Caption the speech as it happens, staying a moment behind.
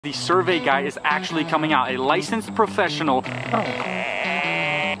The survey guy is actually coming out, a licensed professional. Say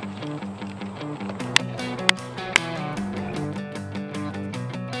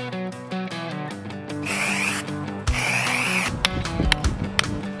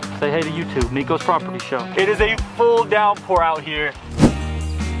hey to YouTube, Nikos Property Show. It is a full downpour out here.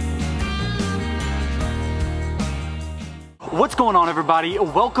 What's going on, everybody?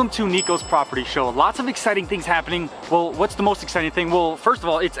 Welcome to Nikos Property Show. Lots of exciting things happening. Well, what's the most exciting thing? Well, first of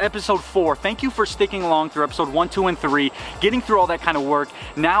all, it's episode 4. Thank you for sticking along through episode 1, 2, and 3, getting through all that kind of work.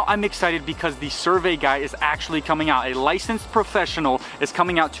 Now I'm excited because the survey guy is actually coming out. A licensed professional is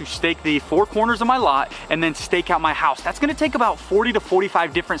coming out to stake the 4 corners of my lot and then stake out my house. That's gonna take about 40 to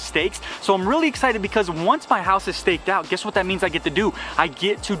 45 different stakes. So I'm really excited because once my house is staked out, guess what that means I get to do? I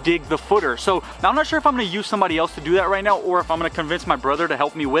get to dig the footer. So now I'm not sure if I'm gonna use somebody else to do that right now, or if I'm gonna convince my brother to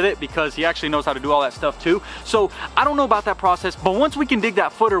help me with it because he actually knows how to do all that stuff too. So I don't know about that process, but once we can dig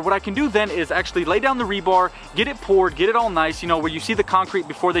that footer, what I can do then is actually lay down the rebar, get it poured, get it all nice, you know, where you see the concrete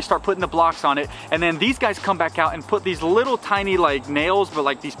before they start putting the blocks on it. And then these guys come back out and put these little tiny like nails, but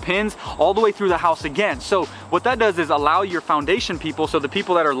like these pins all the way through the house again. So what that does is allow your foundation people, so the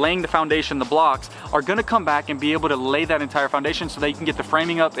people that are laying the foundation, the blocks, are gonna come back and be able to lay that entire foundation so they can get the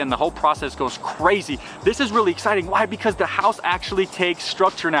framing up, and the whole process goes crazy. This is really exciting. Why? Because the house actually takes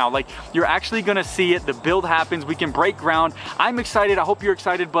structure now. Like, you're actually gonna see it. The build happens. We can break ground. I'm excited. I hope you're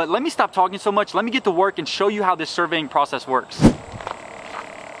excited, but let me stop talking so much. Let me get to work and show you how this surveying process works.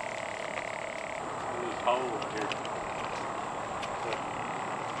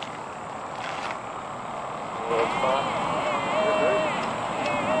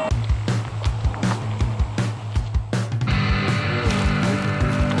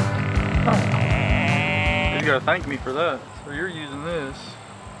 You gotta thank me for that. So you're using this.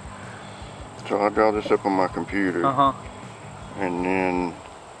 So I draw this up on my computer, and then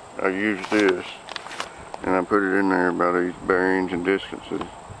I use this, and I put it in there by these bearings and distances.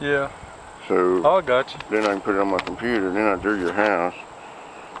 Yeah. So I got you. Then I can put it on my computer. Then I drew your house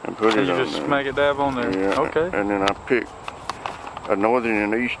and put it on there. You just make it dab on there. Yeah. Okay. And then I pick a northern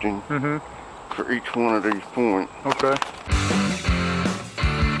and eastern for each one of these points. Okay.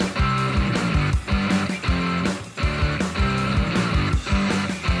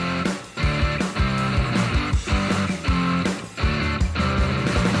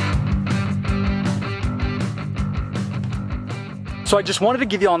 So I just wanted to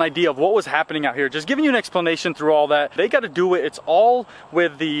give you all an idea of what was happening out here. Just giving you an explanation through all that. They got to do it. It's all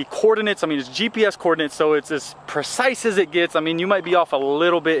with the coordinates. I mean, it's GPS coordinates, so it's as precise as it gets. I mean, you might be off a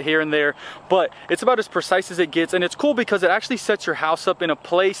little bit here and there, but it's about as precise as it gets. And it's cool because it actually sets your house up in a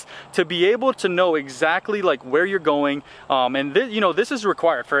place to be able to know exactly like where you're going. And you know, this is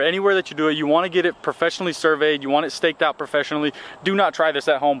required for anywhere that you do it. You want to get it professionally surveyed. You want it staked out professionally. Do not try this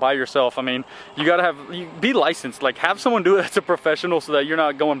at home by yourself. I mean, you got to be licensed. Like, have someone do it that's a professional, so that you're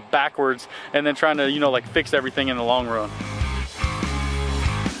not going backwards and then trying to, you know, like fix everything in the long run.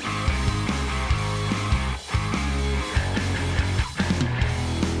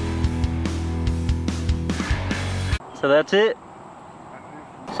 So that's it.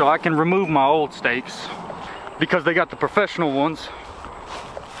 So I can remove my old stakes because they got the professional ones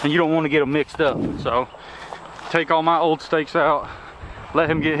and you don't want to get them mixed up. So take all my old stakes out, let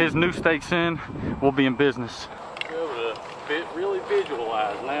him get his new stakes in, we'll be in business. Really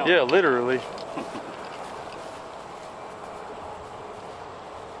visualize now. Yeah, literally.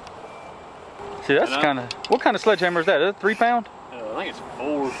 See, that's kind of, what kind of sledgehammer is that? Is that 3 pound? I think it's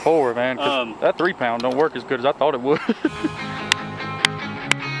 4. 4, man. 'Cause that 3 pound don't work as good as I thought it would.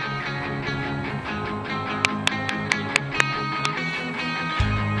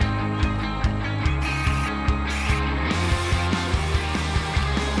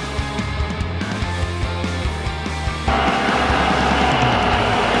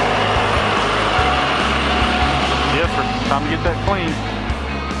 Time to get that clean.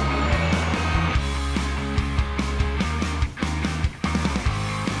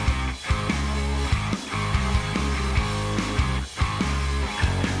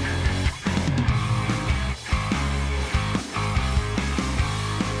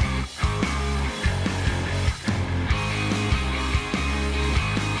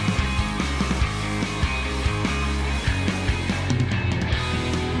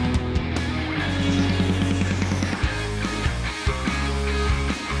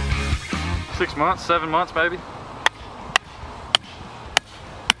 Months, 7 months maybe.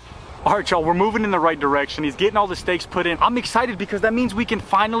 All right, y'all, we're moving in the right direction. He's getting all the stakes put in. I'm excited because that means we can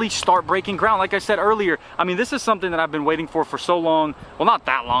finally start breaking ground. Like I said earlier, I mean, this is something that I've been waiting for so long. Well, not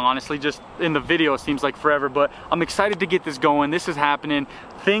that long, honestly, just in the video, it seems like forever, but I'm excited to get this going. This is happening.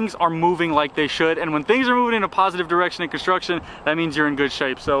 Things are moving like they should. And when things are moving in a positive direction in construction, that means you're in good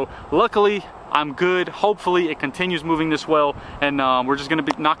shape. So luckily, I'm good. Hopefully it continues moving this well, and we're just gonna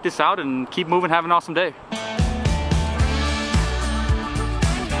knock this out and keep moving. Have an awesome day.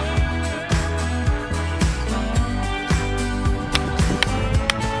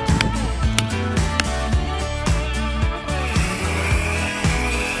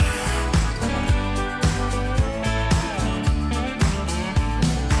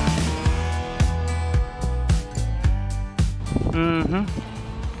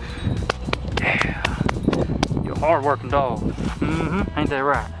 Yeah. You're a hard-working dog. Ain't that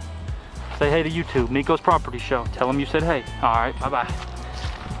right? Say hey to YouTube, Nikos Property Show. Tell them you said hey. All right, bye-bye.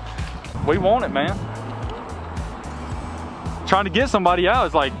 We want it, man. Trying to get somebody out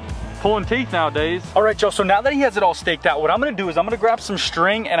is like pulling teeth nowadays. All right, y'all, so now that he has it all staked out, what I'm gonna do is I'm gonna grab some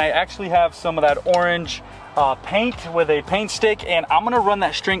string, and I actually have some of that orange paint with a paint stick, and I'm gonna run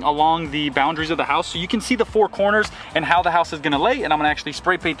that string along the boundaries of the house so you can see the four corners and how the house is gonna lay, and I'm gonna actually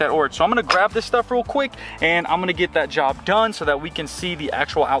spray paint that orange. So I'm gonna grab this stuff real quick, and I'm gonna get that job done so that we can see the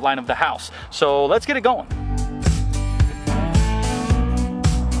actual outline of the house. So let's get it going.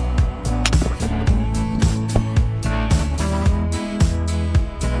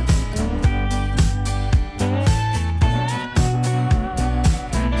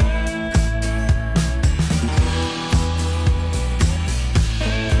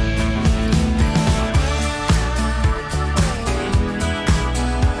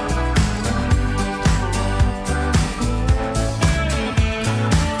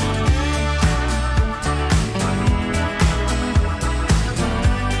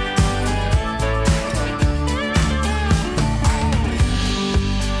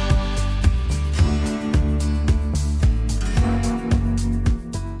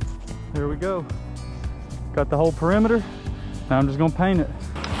 Go. Got the whole perimeter. Now I'm just gonna paint it.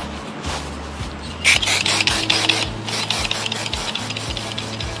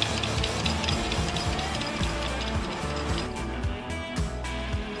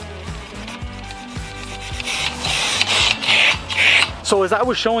 So as I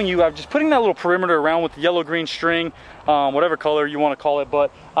was showing you, I'm just putting that little perimeter around with the yellow-green string, whatever color you want to call it,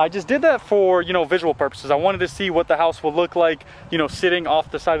 but I just did that for, you know, visual purposes. I wanted to see what the house will look like, you know, sitting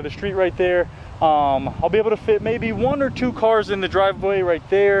off the side of the street right there. I'll be able to fit maybe 1 or 2 cars in the driveway right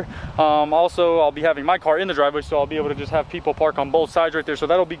there. Also, I'll be having my car in the driveway, so I'll be able to just have people park on both sides right there, so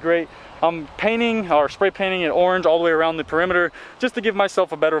that'll be great. I'm painting or spray painting it orange all the way around the perimeter just to give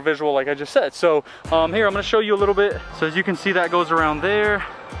myself a better visual, like I just said. So here, I'm gonna show you a little bit. So as you can see, that goes around there,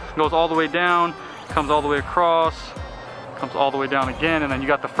 goes all the way down, comes all the way across, comes all the way down again, and then you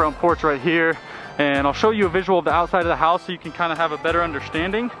got the front porch right here. And I'll show you a visual of the outside of the house so you can kind of have a better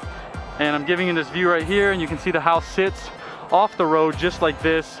understanding. And I'm giving you this view right here, and you can see the house sits off the road just like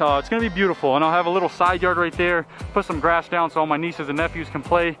this. It's gonna be beautiful, and I'll have a little side yard right there, put some grass down so all my nieces and nephews can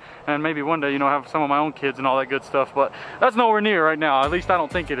play, and maybe one day, you know, have some of my own kids and all that good stuff, but that's nowhere near right now. At least I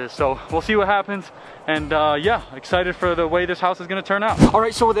don't think it is. So we'll see what happens. And yeah, excited for the way this house is gonna turn out. All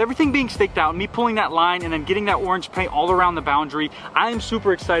right, so with everything being staked out, me pulling that line and then getting that orange paint all around the boundary, I am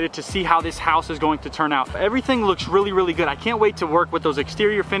super excited to see how this house is going to turn out. Everything looks really, really good. I can't wait to work with those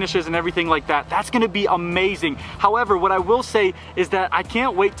exterior finishes and everything like that. That's gonna be amazing. However, what I will say is that I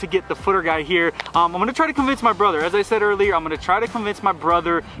can't wait to get the footer guy here. I'm gonna try to convince my brother. As I said earlier, I'm gonna try to convince my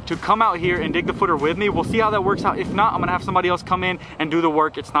brother to come out here and dig the footer with me. We'll see how that works out. If not, I'm gonna have somebody else come in and do the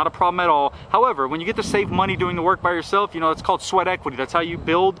work. It's not a problem at all. However, when you get to save money doing the work by yourself, you know, it's called sweat equity. That's how you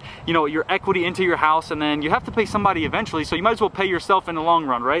build, you know, your equity into your house, and then you have to pay somebody eventually, so you might as well pay yourself in the long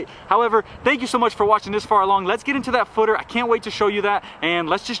run, right? However, thank you so much for watching this far along. Let's get into that footer. I can't wait to show you that, and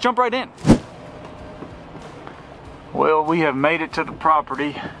let's just jump right in. Well, we have made it to the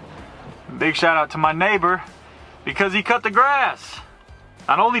property. Big shout out to my neighbor because he cut the grass.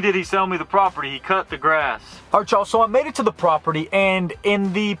 Not only did he sell me the property, he cut the grass. All right, y'all, so I made it to the property, and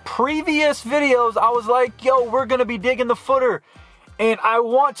in the previous videos, I was like, yo, we're gonna be digging the footer. And I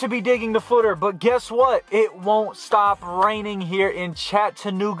want to be digging the footer, but guess what? It won't stop raining here in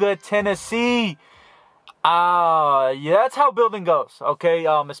Chattanooga, Tennessee. Yeah, that's how building goes, okay?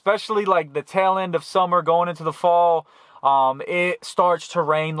 Especially like the tail end of summer going into the fall, it starts to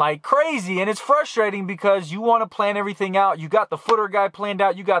rain like crazy, and it's frustrating because you want to plan everything out. You got the footer guy planned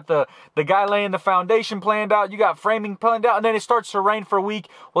out, you got the guy laying the foundation planned out, you got framing planned out, and then it starts to rain for a week.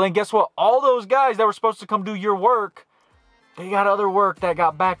 Well, then guess what? All those guys that were supposed to come do your work, they got other work that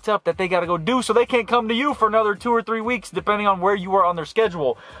got backed up that they got to go do, so they can't come to you for another 2 or 3 weeks, depending on where you are on their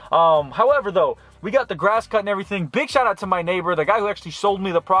schedule. However, though, we got the grass cut and everything. Big shout out to my neighbor, the guy who actually sold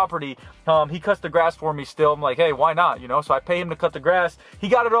me the property. He cuts the grass for me still. I'm like, hey, why not? You know, so I pay him to cut the grass. He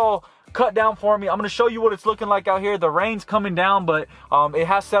got it all cut down for me. I'm going to show you what it's looking like out here. The rain's coming down, but it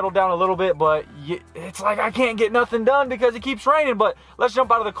has settled down a little bit, but it's like I can't get nothing done because it keeps raining. But let's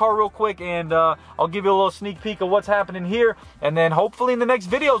jump out of the car real quick, and I'll give you a little sneak peek of what's happening here, and then hopefully in the next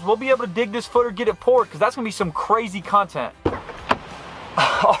videos we'll be able to dig this footer, get it poured, because that's going to be some crazy content.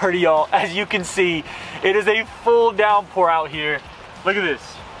 Alrighty, y'all, as you can see, it is a full downpour out here. Look at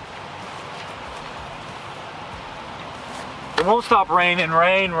this. It won't stop raining.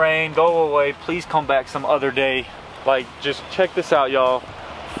 Rain, go away. Please come back some other day. Like, just check this out, y'all.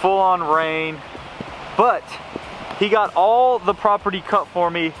 Full on rain. But he got all the property cut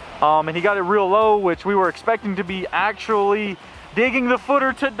for me, and he got it real low, which we were expecting to be actually digging the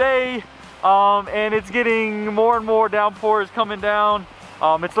footer today. And it's getting more and more downpours coming down.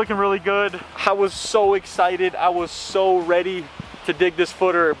 It's looking really good. I was so excited. I was so ready to dig this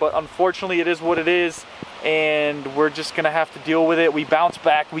footer, but unfortunately it is what it is, and we're just gonna have to deal with it. We bounce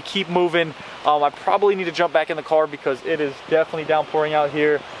back, we keep moving. I probably need to jump back in the car because it is definitely downpouring out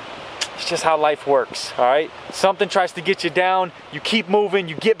here. It's just how life works, all right? Something tries to get you down, you keep moving,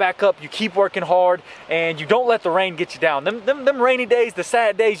 you get back up, you keep working hard, and you don't let the rain get you down. Them rainy days, the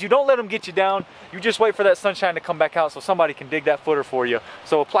sad days, you don't let them get you down. You just wait for that sunshine to come back out so somebody can dig that footer for you.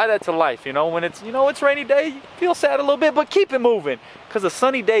 So apply that to life, you know, when it's, you know, it's rainy day, you feel sad a little bit, but keep it moving because a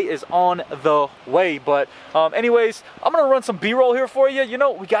sunny day is on the way. But anyways, I'm gonna run some B-roll here for you. You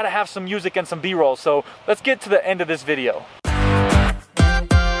know, we gotta have some music and some B-roll. So let's get to the end of this video.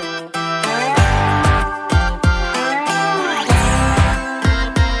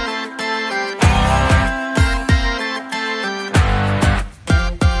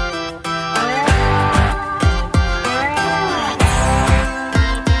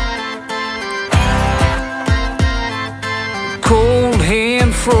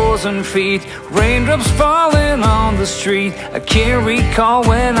 Frozen feet, raindrops falling on the street. I can't recall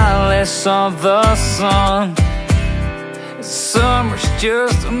when I last saw the sun. Summer's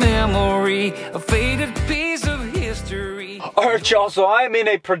just a memory, a faded piece of history. Alright, y'all, so I'm in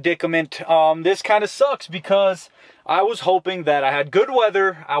a predicament. This kind of sucks because I was hoping that I had good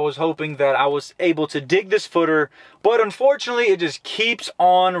weather. I was hoping that I was able to dig this footer, but unfortunately it just keeps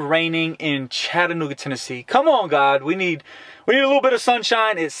on raining in Chattanooga, Tennessee. Come on, God, we need a little bit of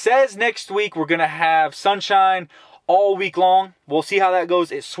sunshine. It says next week we're gonna have sunshine all week long. We'll see how that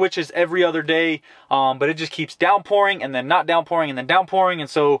goes. It switches every other day, but it just keeps downpouring and then not downpouring and then downpouring, and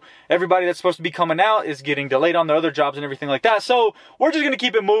so everybody that's supposed to be coming out is getting delayed on their other jobs and everything like that. So we're just gonna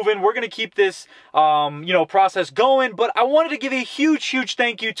keep it moving. We're gonna keep this you know, process going. But I wanted to give a huge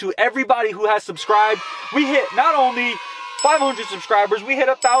thank you to everybody who has subscribed. We hit not only 500 subscribers, we hit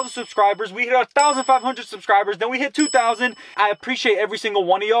 1,000 subscribers, we hit 1,500 subscribers, then we hit 2,000. I appreciate every single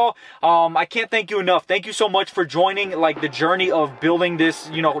one of y'all. I can't thank you enough. Thank you so much for joining like the journey of building this,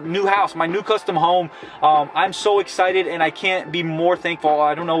 you know, new house, my new custom home. I'm so excited and I can't be more thankful.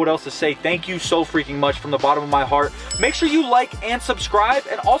 I don't know what else to say. Thank you so freaking much from the bottom of my heart. Make sure you like and subscribe,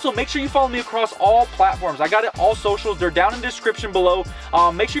 and also make sure you follow me across all platforms. I got it all socials. They're down in the description below.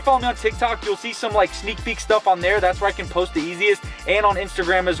 Make sure you follow me on TikTok. You'll see some like sneak peek stuff on there. That's where I can post the easiest, and on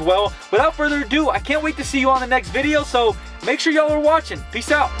Instagram as well. Without further ado, I can't wait to see you on the next video, so make sure y'all are watching.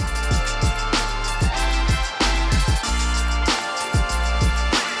 Peace out.